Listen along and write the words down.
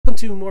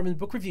to Mormon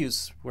Book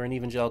Reviews, where an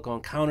evangelical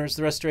encounters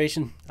the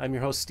restoration. I'm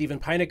your host, Stephen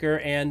Pynakker,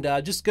 and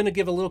just going to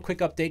give a little quick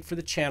update for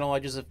the channel.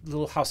 Just a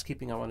little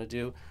housekeeping I want to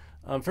do.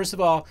 First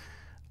of all,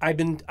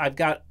 I've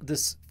got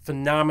this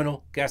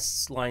phenomenal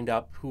guests lined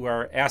up who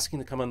are asking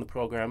to come on the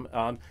program.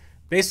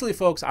 Basically,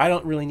 folks, I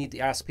don't really need to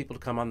ask people to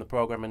come on the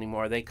program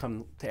anymore. They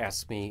come to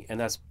ask me, and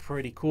that's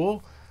pretty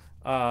cool.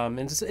 And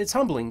it's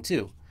humbling,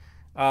 too.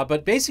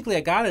 But basically,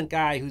 I got a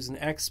guy who's an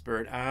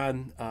expert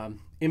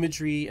on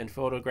imagery and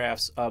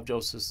photographs of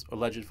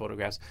alleged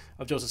photographs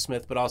of Joseph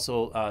Smith, but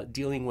also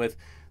dealing with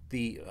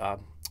the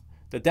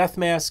death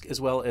mask as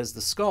well as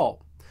the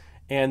skull.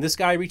 And this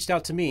guy reached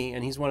out to me,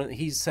 and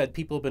he said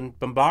people have been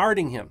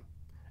bombarding him,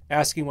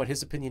 asking what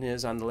his opinion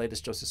is on the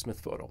latest Joseph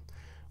Smith photo.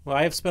 Well,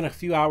 I have spent a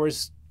few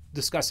hours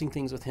discussing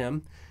things with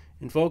him,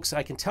 and folks,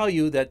 I can tell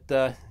you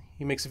that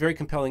he makes a very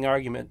compelling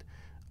argument.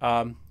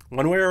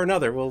 One way or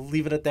another, we'll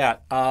leave it at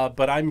that.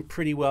 But I'm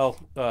pretty well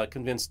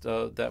convinced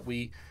that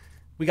we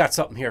got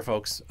something here,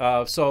 folks.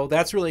 So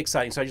that's really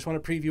exciting. So I just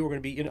want to preview. I'm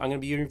going to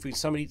be interviewing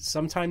somebody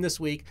sometime this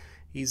week.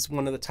 He's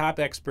one of the top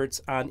experts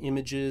on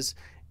images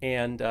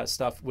and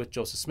stuff with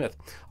Joseph Smith.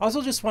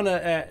 Also, just want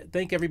to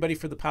thank everybody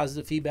for the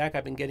positive feedback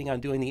I've been getting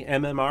on doing the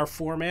MMR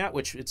format,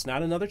 which it's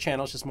not another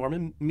channel, it's just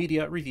Mormon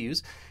Media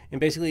Reviews. And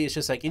basically, it's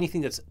just like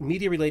anything that's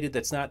media related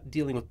that's not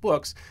dealing with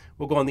books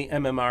will go on the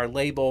MMR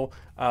label.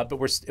 But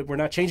we're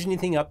not changing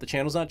anything up. The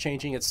channel's not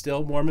changing. It's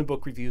still Mormon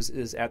Book Reviews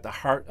is at the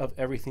heart of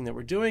everything that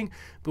we're doing.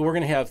 But we're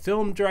going to have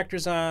film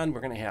directors on.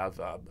 We're going to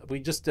have, we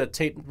just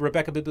taped,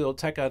 Rebecca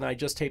Biblioteca and I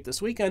just taped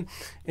this weekend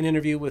an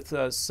interview with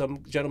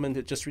some gentleman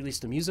that just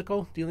released a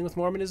musical dealing with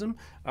Mormonism.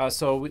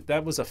 So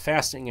that was a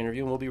fascinating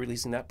interview, and we'll be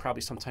releasing that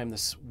probably sometime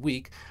this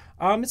week.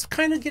 It's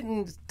kind of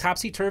getting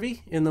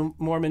topsy-turvy in the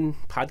Mormon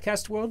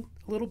podcast world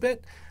a little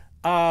bit.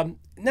 Not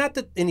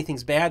that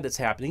anything's bad that's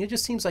happening. It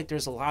just seems like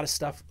there's a lot of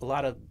stuff, a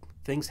lot of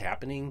things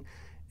happening.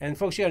 And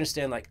folks, you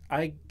understand, like,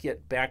 I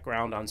get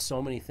background on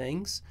so many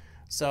things.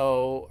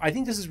 So I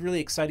think this is really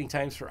exciting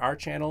times for our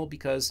channel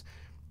because,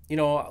 you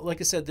know,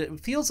 like I said, it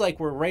feels like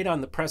we're right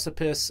on the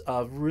precipice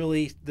of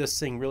really this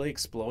thing really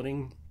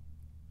exploding.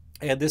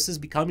 And this is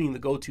becoming the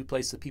go-to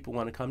place that people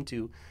want to come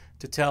to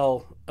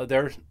tell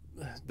their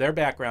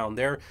background,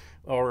 their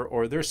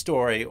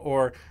story,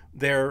 or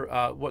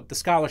their what the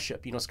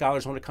scholarship. You know,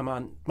 scholars want to come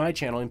on my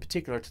channel in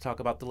particular to talk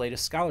about the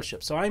latest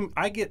scholarship. So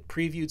I get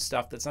previewed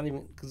stuff that's not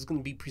even, because it's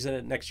going to be presented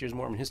at next year's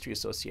Mormon History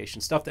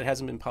Association, stuff that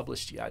hasn't been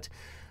published yet.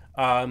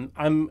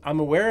 I'm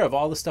aware of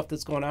all the stuff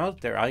that's going on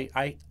out there.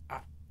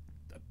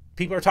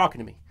 People are talking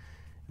to me.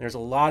 There's a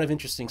lot of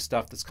interesting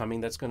stuff that's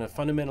coming that's going to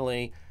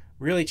fundamentally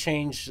really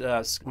change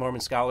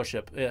Mormon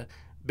scholarship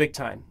big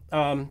time.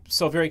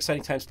 So very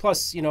exciting times.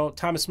 Plus, you know,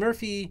 Thomas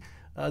Murphy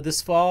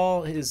this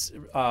fall has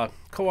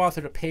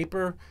co-authored a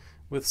paper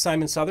with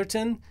Simon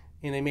Southerton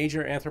in a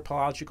major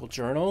anthropological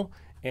journal,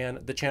 and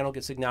the channel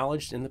gets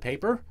acknowledged in the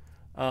paper.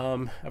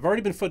 I've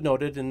already been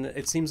footnoted, and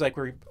it seems like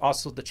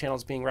the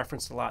channel's being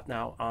referenced a lot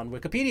now on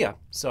Wikipedia.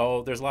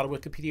 So there's a lot of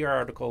Wikipedia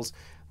articles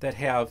that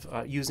have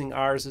using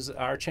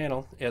our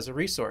channel as a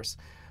resource.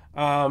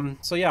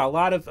 So yeah, a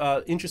lot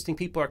of interesting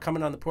people are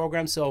coming on the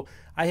program. So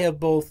I have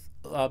both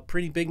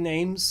pretty big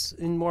names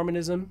in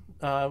Mormonism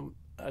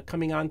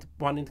coming on,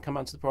 wanting to come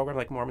onto the program,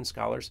 like Mormon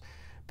scholars.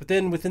 But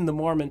then within the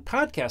Mormon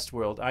podcast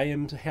world, I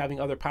am having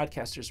other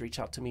podcasters reach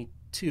out to me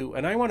too.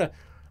 And I want to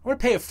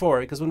pay it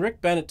forward, because when Rick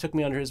Bennett took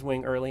me under his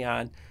wing early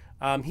on,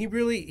 he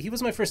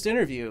was my first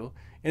interview,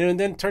 and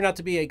then turned out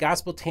to be a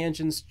Gospel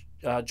Tangents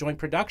joint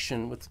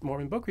production with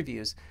Mormon Book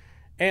Reviews.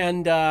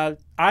 And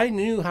I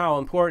knew how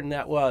important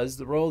that was,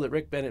 the role that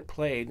Rick Bennett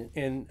played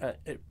in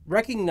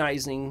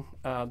recognizing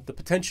the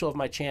potential of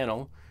my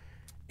channel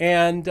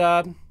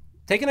and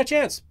taking a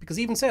chance, because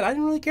he even said, I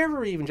didn't really care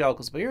for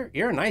evangelicals, but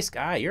you're a nice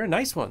guy. You're a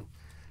nice one.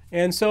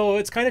 And so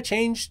it's kind of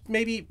changed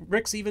maybe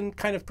Rick's even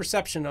kind of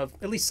perception of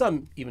at least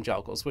some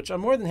evangelicals, which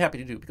I'm more than happy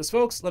to do. Because,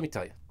 folks, let me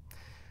tell you,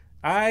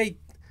 I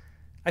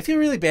feel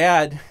really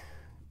bad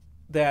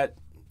that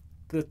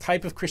the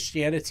type of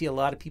Christianity a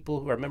lot of people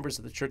who are members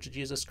of the Church of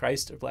Jesus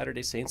Christ of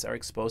Latter-day Saints are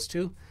exposed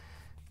to,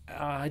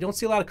 I don't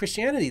see a lot of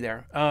Christianity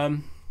there.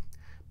 I'm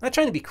not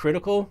trying to be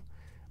critical,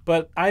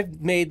 but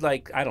I've made,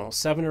 like, I don't know,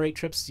 7 or 8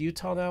 trips to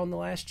Utah now in the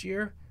last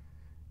year.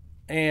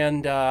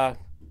 And I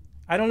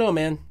don't know,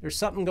 man. There's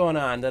something going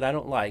on that I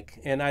don't like.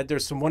 And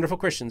there's some wonderful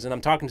Christians, and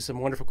I'm talking to some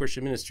wonderful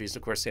Christian ministries.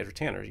 Of course, Sandra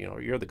Tanner, you know,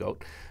 you're the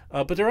GOAT.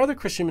 But there are other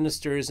Christian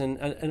ministers,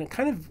 and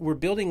kind of we're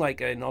building like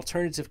an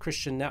alternative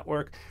Christian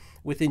network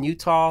within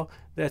Utah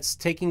that's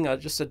taking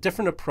just a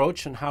different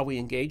approach on how we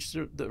engage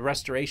the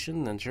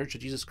restoration and Church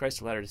of Jesus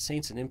Christ of Latter-day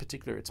Saints, and in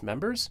particular its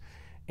members.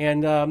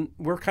 And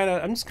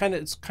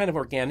it's kind of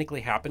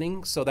organically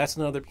happening. So that's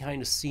another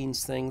behind the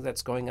scenes thing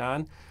that's going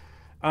on.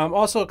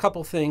 Also, a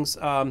couple things.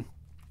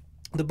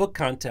 The book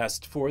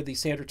contest for the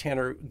Sandra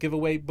Tanner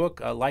giveaway book,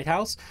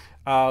 Lighthouse.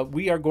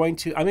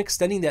 I'm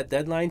extending that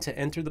deadline to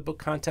enter the book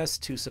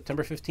contest to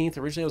September 15th.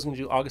 Originally, I was going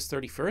to do August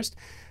 31st,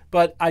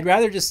 but I'd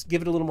rather just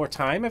give it a little more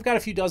time. I've got a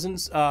few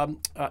dozens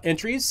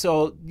entries,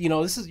 so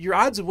your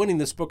odds of winning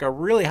this book are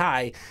really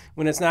high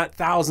when it's not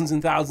thousands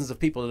and thousands of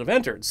people that have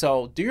entered.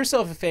 So do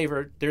yourself a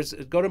favor.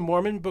 Go to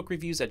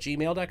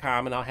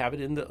mormonbookreviews@gmail.com, and I'll have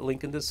it in the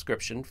link in the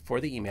description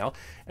for the email.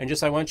 And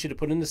I want you to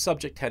put in the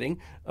subject heading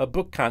a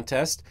book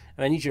contest,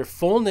 and I need your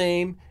full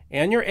name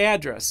and your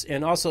address.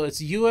 And also,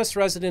 it's U.S.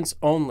 residents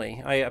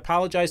only. I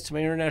apologize to my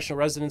international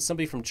residents.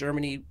 Somebody from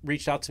Germany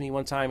reached out to me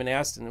one time and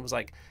asked, and it was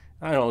like,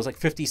 I don't know, it was like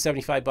 $50,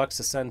 $75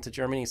 to send to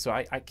Germany. So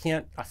I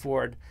can't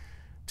afford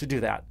to do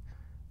that,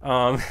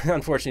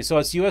 unfortunately. So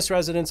it's U.S.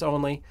 residents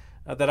only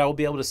that I will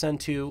be able to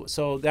send to.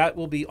 So that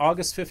will be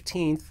August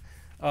 15th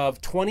of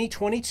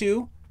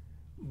 2022,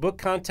 book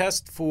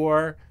contest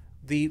for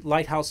the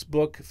Lighthouse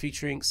book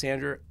featuring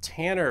Sandra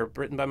Tanner,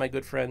 written by my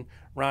good friend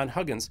Ron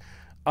Huggins.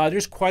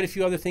 There's quite a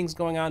few other things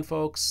going on,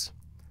 folks.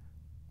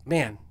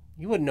 Man,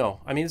 you wouldn't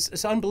know. I mean,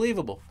 it's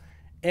unbelievable.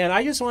 And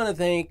I just want to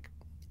thank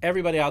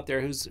everybody out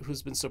there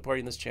who's been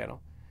supporting this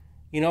channel.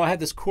 I had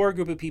this core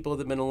group of people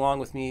that have been along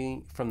with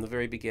me from the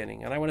very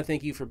beginning. And I want to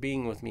thank you for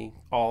being with me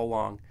all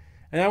along.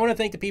 And I want to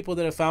thank the people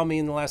that have found me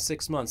in the last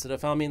 6 months, that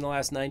have found me in the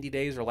last 90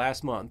 days or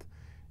last month.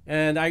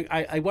 And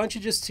I want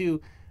you just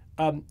to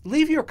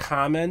leave your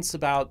comments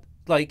about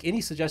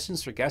any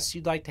suggestions for guests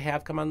you'd like to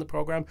have come on the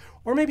program,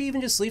 or maybe even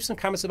just leave some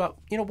comments about,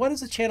 what has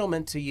the channel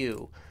meant to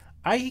you?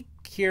 I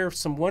hear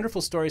some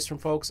wonderful stories from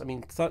folks. I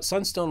mean,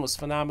 Sunstone was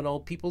phenomenal.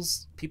 People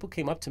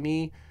came up to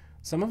me.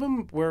 Some of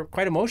them were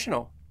quite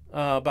emotional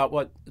about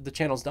what the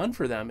channel's done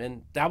for them,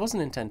 and that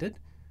wasn't intended.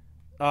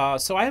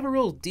 So I have a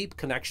real deep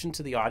connection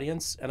to the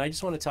audience, and I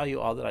just want to tell you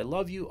all that I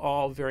love you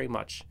all very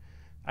much.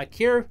 I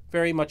care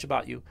very much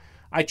about you.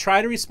 I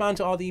try to respond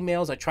to all the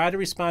emails. I try to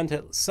respond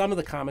to some of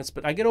the comments,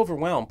 but I get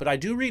overwhelmed. But I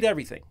do read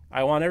everything.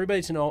 I want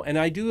everybody to know, and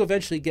I do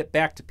eventually get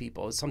back to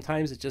people.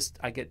 Sometimes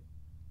I get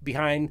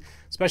behind,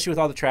 especially with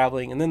all the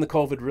traveling, and then the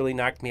COVID really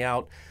knocked me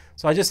out.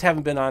 So I just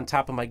haven't been on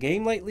top of my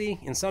game lately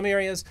in some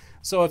areas.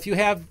 So if you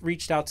have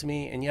reached out to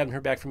me and you haven't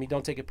heard back from me,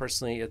 don't take it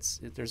personally. It's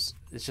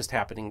just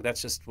happening.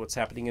 That's just what's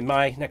happening in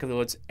my neck of the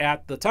woods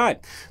at the time.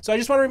 So I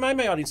just want to remind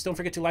my audience, don't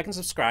forget to like and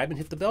subscribe and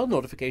hit the bell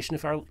notification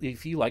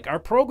if you like our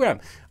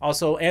program.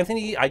 Also,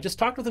 Anthony, I just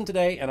talked with him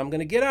today, and I'm going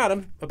to get at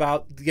him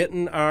about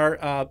getting our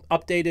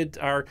updated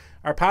our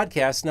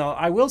podcast. Now,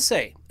 I will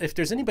say, if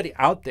there's anybody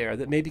out there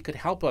that maybe could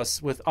help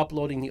us with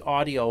uploading the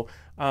audio,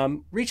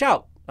 reach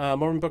out.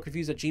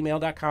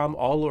 mormonbookreviews@gmail.com,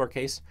 all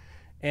lowercase,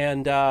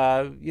 and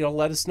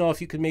let us know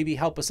if you could maybe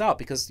help us out,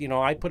 because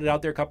I put it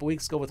out there a couple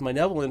weeks ago with my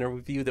Neville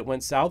interview that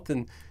went south,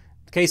 and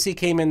Casey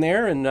came in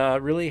there and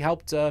really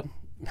helped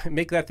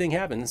make that thing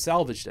happen and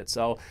salvaged it.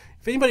 So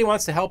if anybody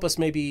wants to help us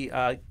maybe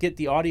get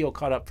the audio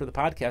caught up for the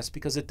podcast,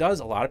 because it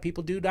does, a lot of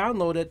people do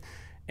download it,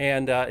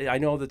 and I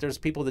know that there's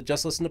people that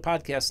just listen to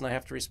podcasts, and I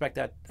have to respect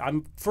that.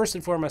 I'm first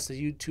and foremost a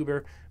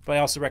YouTuber, but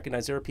I also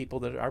recognize there are people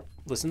that are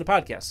listening to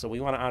podcasts, so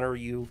we want to honor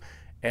you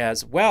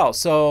as well.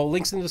 So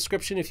links in the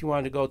description if you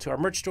want to go to our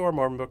merch store,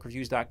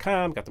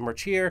 mormonbookreviews.com. Got the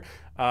merch here.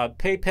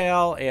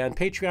 PayPal and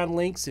Patreon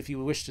links if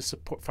you wish to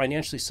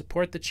financially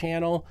support the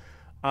channel.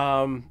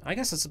 I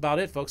guess that's about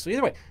it, folks. So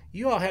either way,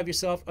 you all have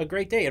yourself a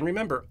great day. And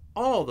remember,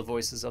 all the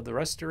voices of the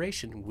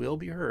restoration will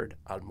be heard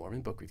on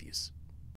Mormon Book Reviews.